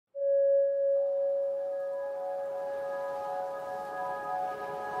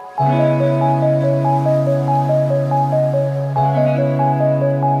Nieces,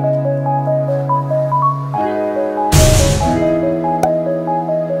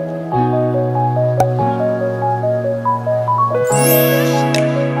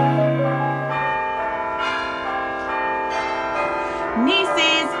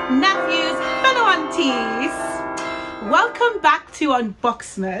 nephews, fellow aunties, welcome back to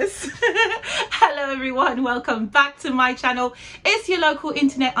Unboxmas. Hello everyone, welcome back to my channel. It's your local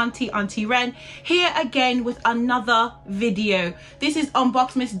internet auntie, Auntie Ren, here again with another video. This is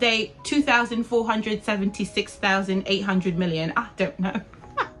Unboxmas day 2,476,800 million. I don't know.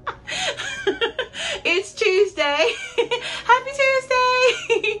 It's Tuesday. Happy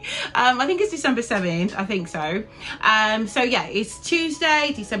Tuesday. I think it's December 7th. I think so. So yeah, it's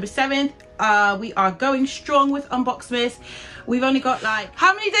Tuesday, December 7th. We are going strong with Unboxmas. We've only got like,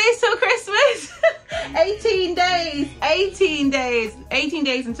 how many days till Christmas? 18 days. 18 days. 18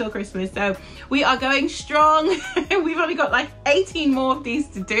 days until Christmas. So we are going strong. We've only got like 18 more of these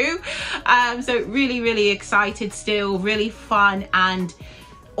to do. So really excited still, really fun and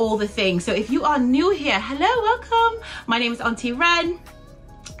all the things. So if you are new here, hello, welcome. My name is Auntie Ren,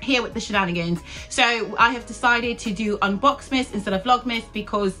 here with the shenanigans. So I have decided to do Unboxmas instead of Vlogmas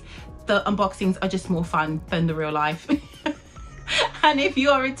because the unboxings are just more fun than the real life. And if you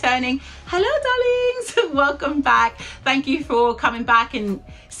are returning, hello darlings, welcome back. Thank you for coming back and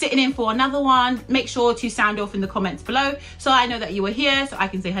sitting in for another one. Make sure to sound off in the comments below so I know that you are here, so I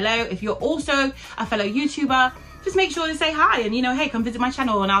can say hello. If you're also a fellow YouTuber, just make sure to say hi and, you know, hey, come visit my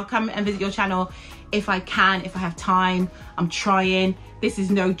channel, and I'll come and visit your channel if I can, if I have time. I'm trying. This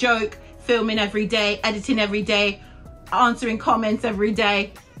is no joke. Filming every day, editing every day, answering comments every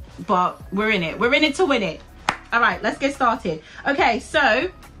day, but we're in it. We're in it to win it. All right, let's get started. Okay, so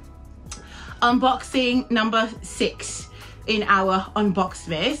unboxing number 6 in our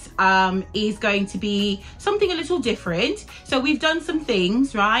Unboxmas is going to be something a little different. So we've done some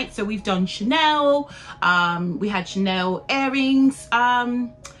things, right? So we've done Chanel, we had Chanel earrings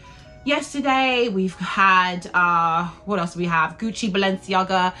yesterday. We've had what else do we have? Gucci,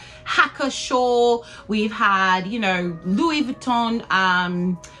 Balenciaga, Hacker shawl. We've had, you know, Louis Vuitton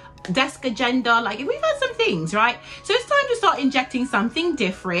desk agenda. Like, we've had some things, right? So it's time to start injecting something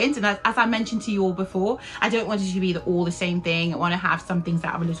different. And as I mentioned to you all before, I don't want it to be all the same thing. I want to have some things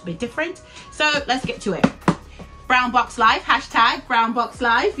that are a little bit different. So let's get to it. Brown box life, hashtag brown box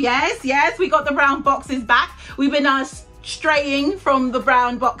life. Yes, we got the brown boxes back. We've been straying from the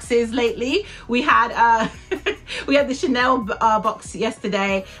brown boxes lately. We had we had the Chanel box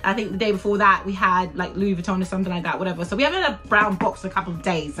yesterday. I think the day before that we had like Louis Vuitton or something like that, whatever. So we haven't had a brown box for a couple of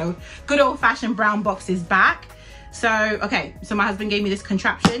days. So good old-fashioned brown box is back. So okay, so my husband gave me this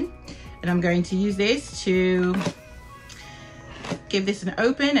contraption and I'm going to use this to give this an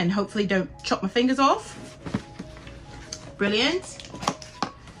open and hopefully don't chop my fingers off. Brilliant.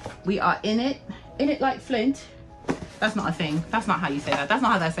 We are in it like Flint. That's not a thing. That's not how you say that. That's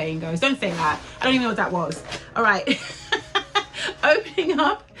not how that saying goes. Don't say that. I don't even know what that was. All right. Opening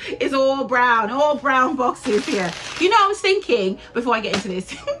up is all brown boxes here. You know, I was thinking, before I get into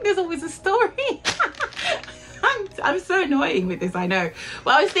this, there's always a story. I'm so annoying with this, I know.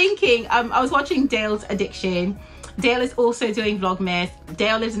 But I was thinking, I was watching Dale's Addiction. Dale is also doing Vlogmas.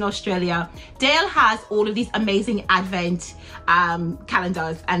 Dale lives in Australia. Dale has all of these amazing advent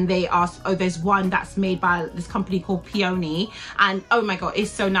calendars, and they are, there's one that's made by this company called Peony, and oh my god,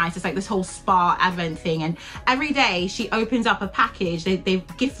 it's so nice. It's like this whole spa advent thing, and every day she opens up a package. They've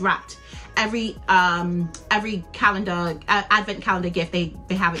gift wrapped every calendar, advent calendar gift, they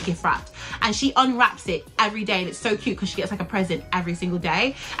have it gift wrapped, and she unwraps it every day, and it's so cute because she gets like a present every single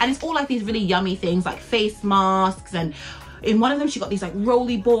day, and it's all like these really yummy things like face masks, and in one of them she got these like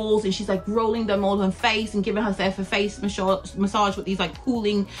roly balls, and she's like rolling them all on her face and giving herself a face massage with these like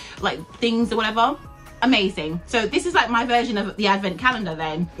cooling like things or whatever. Amazing. So this is like my version of the advent calendar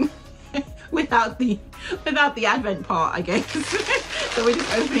then. without the advent part, I guess. So we're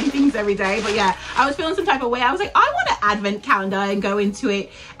just opening things every day. But yeah, I was feeling some type of way. I was like, I want an advent calendar and go into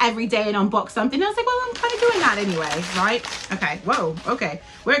it every day and unbox something. And I was like, well, I'm kind of doing that anyway, right? Okay, whoa, okay.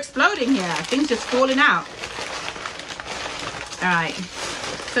 We're exploding here. Things just falling out. All right,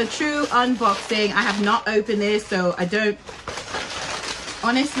 so true unboxing. I have not opened this, so I don't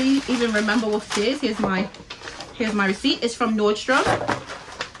honestly even remember what it is. Here's my receipt. It's from Nordstrom.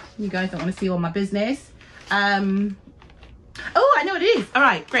 You guys don't want to see all my business. Oh, I know what it is. All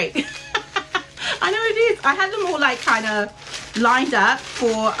right, great. I know what it is. I had them all like kind of lined up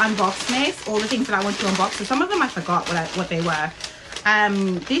for Unboxmas, all the things that I want to unbox. So some of them I forgot what they were.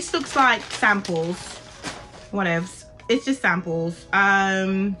 This looks like samples. Whatevs. It's just samples.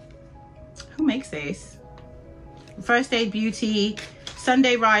 Who makes this? First Aid Beauty,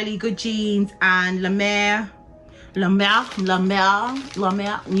 Sunday Riley, Good Jeans, and La Mer. You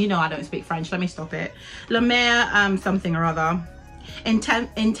know I don't speak French. Let me stop it. La Mer, something or other.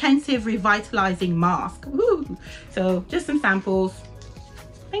 Intensive Revitalizing Mask. Woo. So just some samples.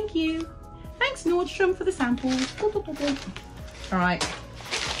 Thank you. Thanks Nordstrom for the samples. All right.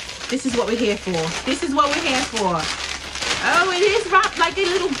 This is what we're here for. This is what we're here for. Oh, it is wrapped like a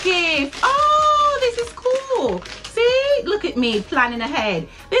little gift. Oh, this is cool. See, look at me planning ahead.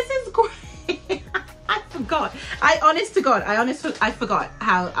 This is great. I forgot. Honest to God, I forgot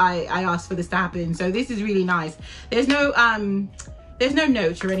how I asked for this to happen. So this is really nice. There's no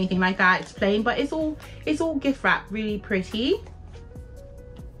notes or anything like that. It's plain, but it's all gift wrap. Really pretty.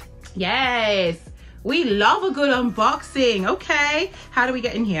 Yes, we love a good unboxing. Okay, how do we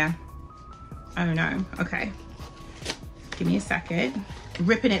get in here? Oh no. Okay, give me a second.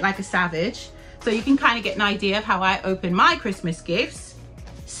 Ripping it like a savage, so you can kind of get an idea of how I open my Christmas gifts.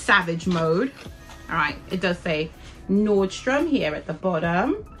 Savage mode. All right, it does say Nordstrom here at the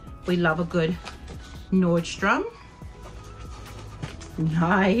bottom. We love a good Nordstrom.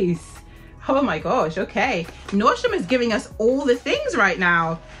 Nice. Oh my gosh. Okay, Nordstrom is giving us all the things right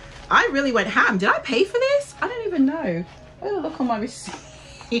now. I really went ham. Did I pay for this? I don't even know. I gotta look on my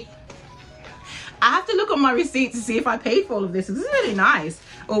receipt. I have to look on my receipt to see if I paid for all of this. This is really nice.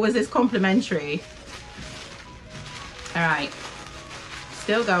 Or was this complimentary? All right.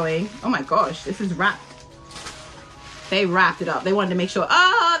 Still going. Oh my gosh, this is wrapped. They wrapped it up. They wanted to make sure.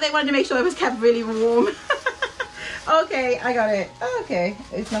 Oh, they wanted to make sure it was kept really warm. Okay, I got it. Okay,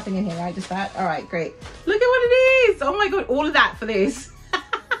 there's nothing in here, right? Just that. All right, great. Look at what it is. Oh my god, all of that for this.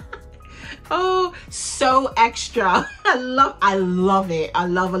 Oh, so extra. I love it. I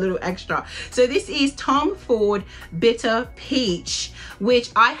love a little extra. So this is Tom Ford Bitter Peach,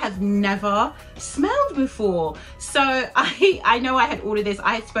 which I have never smelled before. So I know I had ordered this.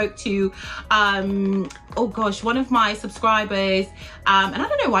 I had spoke to oh gosh, one of my subscribers, and I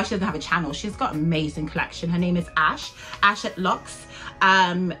don't know why she doesn't have a channel. She's got an amazing collection. Her name is Ash at Lux.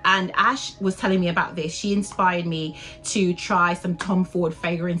 And Ash was telling me about this. She inspired me to try some Tom Ford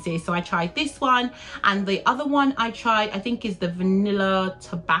fragrances. So I tried this one, and the other one I tried, I think, is the vanilla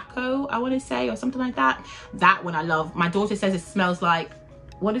tobacco, I want to say, or something like that. That one I love. My daughter says it smells like,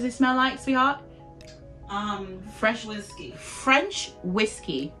 what does it smell like, sweetheart? Fresh whiskey. French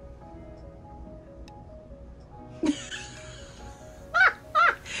whiskey.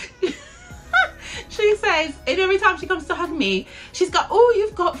 She says, and every time she comes to hug me, she's got, oh,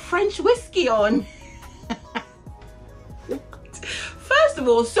 you've got French whiskey on. First of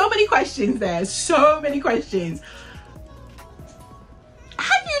all, so many questions there. So many questions.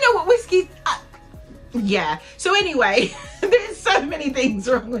 How do you know what whiskey? Yeah. So anyway, there's so many things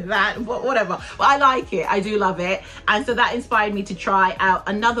wrong with that, but whatever. But I like it. I do love it. And so that inspired me to try out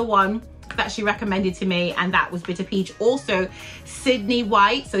another one that she recommended to me, and that was Bitter Peach. Also Sydney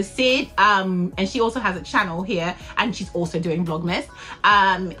White, so Sid, and she also has a channel here, and she's also doing Vlogmas,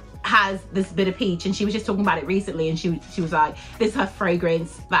 has this Bitter Peach, and she was just talking about it recently, and she was like, this is her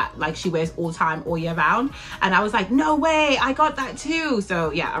fragrance that like she wears all the time, all year round. And I was like, no way, I got that too.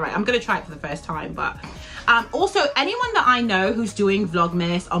 So yeah, all right, I'm gonna try it for the first time. But also anyone that I know who's doing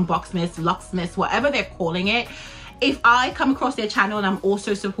Vlogmas, Unboxmas, Luxmas, whatever they're calling it, if I come across their channel and I'm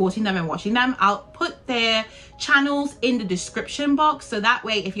also supporting them and watching them, I'll put their channels in the description box. So that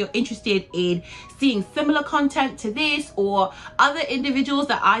way, if you're interested in seeing similar content to this, or other individuals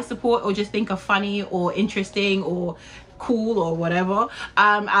that I support or just think are funny or interesting or cool or whatever,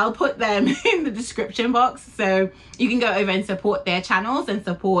 I'll put them in the description box. So you can go over and support their channels and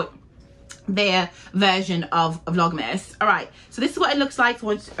support their version of Vlogmas. All right, so this is what it looks like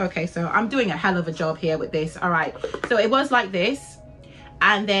once. Okay, so I'm doing a hell of a job here with this. All right, so it was like this,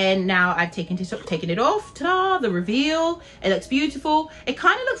 and then now I've taken it off. Ta-da, the reveal. It looks beautiful. It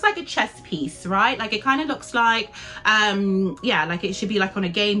kind of looks like a chess piece, right? Like it kind of looks like yeah, like it should be like on a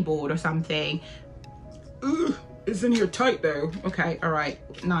game board or something. Ugh, it's in here tight though. Okay, all right,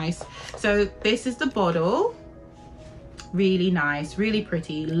 nice. So this is the bottle. Really nice, really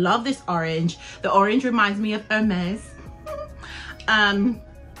pretty. Love this orange. The orange reminds me of Hermes. All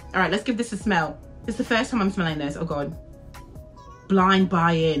right, let's give this a smell. This is the first time I'm smelling this. Oh god. Blind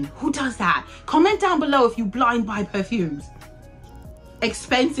buy-in. Who does that? Comment down below if you blind buy perfumes.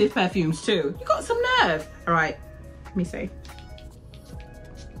 Expensive perfumes too. You got some nerve. All right, let me see.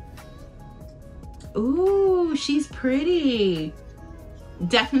 Ooh, she's pretty.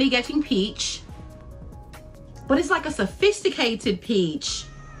 Definitely getting peach. But it's like a sophisticated peach.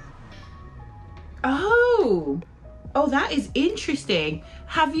 Oh, Oh, that is interesting.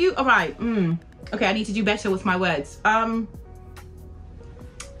 Have you, all right, okay, I need to do better with my words.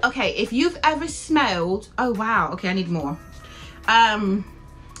 Okay, if you've ever smelled, oh wow, okay, I need more.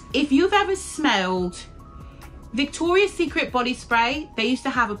 If you've ever smelled Victoria's Secret body spray, they used to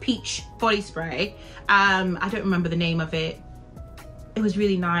have a peach body spray. I don't remember the name of it. It was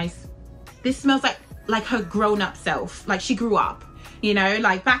really nice. This smells like her grown-up self, like she grew up, you know,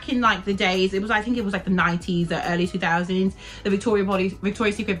 like back in like the days, it was, I think it was like the 90s or early 2000s, the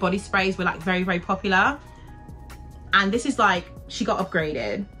Victoria's Secret body sprays were like very, very popular. And this is like, she got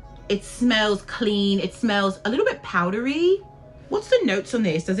upgraded. It smells clean. It smells a little bit powdery. What's the notes on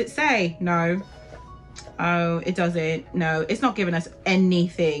this? Does it say? No. Oh, it doesn't. No, it's not giving us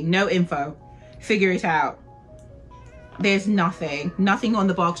anything. No info. Figure it out. There's nothing on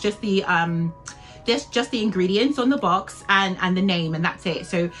the box. Just the just the ingredients on the box and the name, and that's it.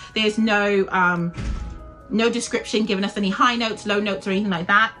 So there's no no description giving us any high notes, low notes, or anything like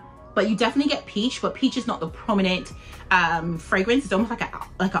that. But you definitely get peach, but peach is not the prominent fragrance. It's almost like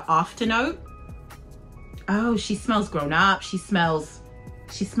an after note. Oh, she smells grown up. She smells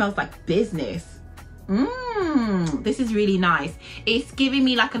like business. This is really nice. It's giving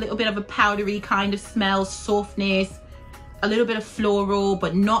me like a little bit of a powdery kind of smell, softness, a little bit of floral,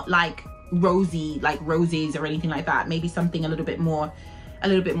 but not like rosy, like roses or anything like that. Maybe something a little bit more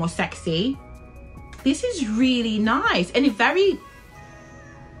sexy. This is really nice, and it's very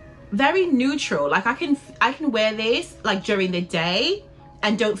neutral. Like I can wear this like during the day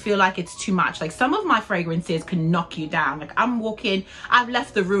and don't feel like it's too much. Like some of my fragrances can knock you down. Like I've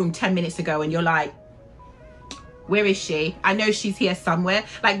left the room 10 minutes ago and you're like, where is she? I know she's here somewhere.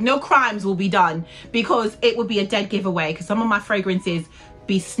 Like no crimes will be done, because it would be a dead giveaway, because some of my fragrances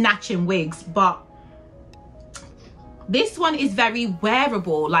be snatching wigs. But this one is very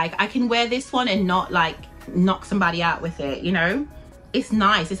wearable. Like I can wear this one and not like knock somebody out with it, you know? It's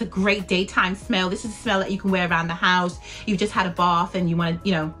nice. It's a great daytime smell. This is a smell that you can wear around the house. You've just had a bath and you want to,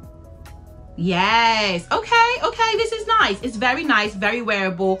 you know. Yes. Okay, this is nice. It's very nice, very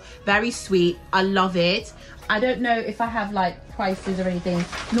wearable, very sweet. I love it. I don't know if I have like prices or anything.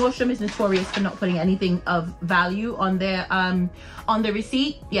 Nordstrom is notorious for not putting anything of value on their on the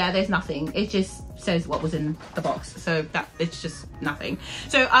receipt. Yeah, there's nothing. It just says what was in the box. So that it's just nothing.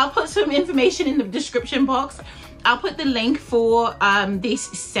 So I'll put some information in the description box. I'll put the link for this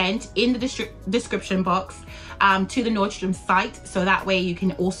scent in the description box to the Nordstrom site, so that way you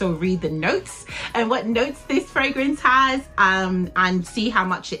can also read the notes and what notes this fragrance has, and see how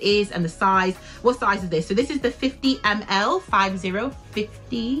much it is and the size. What size is this? So this is the 50 ml,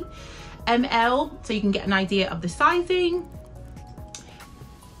 50 ml, so you can get an idea of the sizing.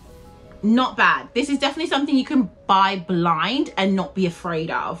 Not bad. This is definitely something you can buy blind and not be afraid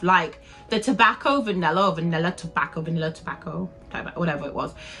of. Like the tobacco vanilla, vanilla tobacco, whatever it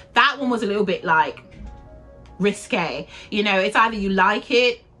was, that one was a little bit like risque. You know, it's either you like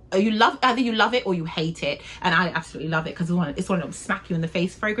it or either you love it or you hate it, and I absolutely love it because it's one of them smack you in the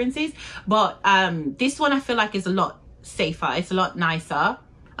face fragrances. But this one I feel like is a lot safer. It's a lot nicer,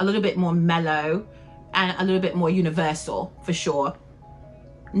 a little bit more mellow, and a little bit more universal for sure.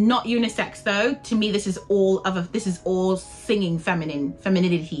 Not unisex though. To me, this is all singing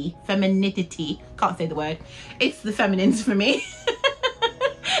femininity. Can't say the word. It's the feminines for me.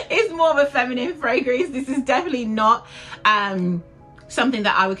 It's more of a feminine fragrance. This is definitely not something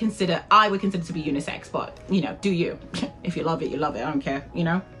that I would consider to be unisex, but you know, do you? If you love it, you love it. I don't care, you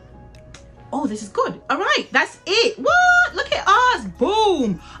know. Oh, this is good. All right, that's it. What? Look at us.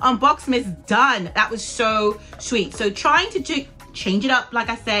 Boom. Unboxmas done. That was so sweet. So trying to change it up, like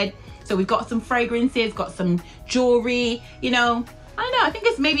I said. So we've got some fragrances, got some jewelry, you know. I don't know, I think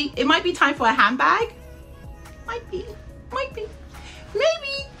it might be time for a handbag. Might be, maybe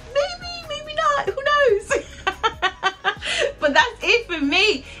not, who knows. But that's it for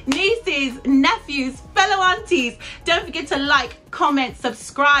me, nieces, nephews, fellow aunties. Don't forget to like, comment,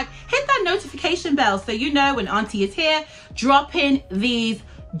 subscribe, hit that notification bell so you know when auntie is here dropping these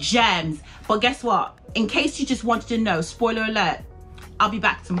gems. But guess what? In case you just wanted to know, spoiler alert, I'll be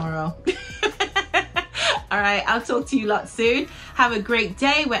back tomorrow. All right, I'll talk to you lot soon. Have a great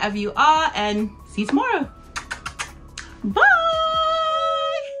day wherever you are, and see you tomorrow. Bye.